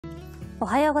お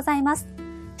はようございます。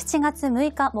7月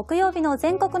6日木曜日の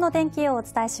全国の天気をお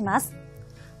伝えします。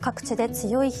各地で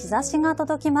強い日差しが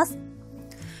届きます。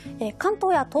関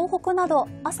東や東北など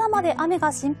朝まで雨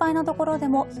が心配なところで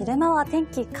も昼間は天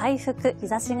気回復、日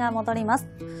差しが戻ります。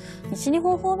西日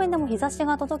本方面でも日差し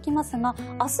が届きますが、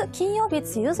明日金曜日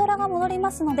梅雨空が戻り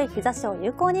ますので、日差しを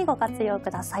有効にご活用く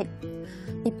ださい。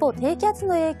一方、低気圧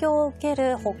の影響を受け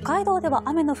る北海道では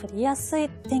雨の降りやすい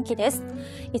天気です。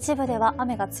一部では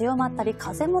雨が強まったり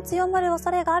風も強まる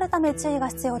恐れがあるため注意が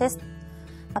必要です。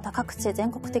また各地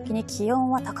全国的に気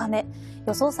温は高め、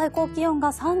予想最高気温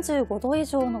が35度以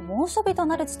上の猛暑日と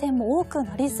なる地点も多く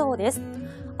なりそうです。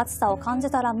暑さを感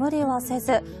じたら無理はせ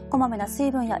ず、こまめな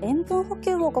水分や塩分補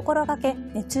給を心がけ、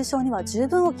熱中症には十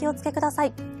分お気をつけくださ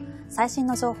い。最新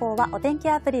の情報はお天気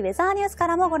アプリウェザーニュースか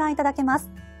らもご覧いただけます。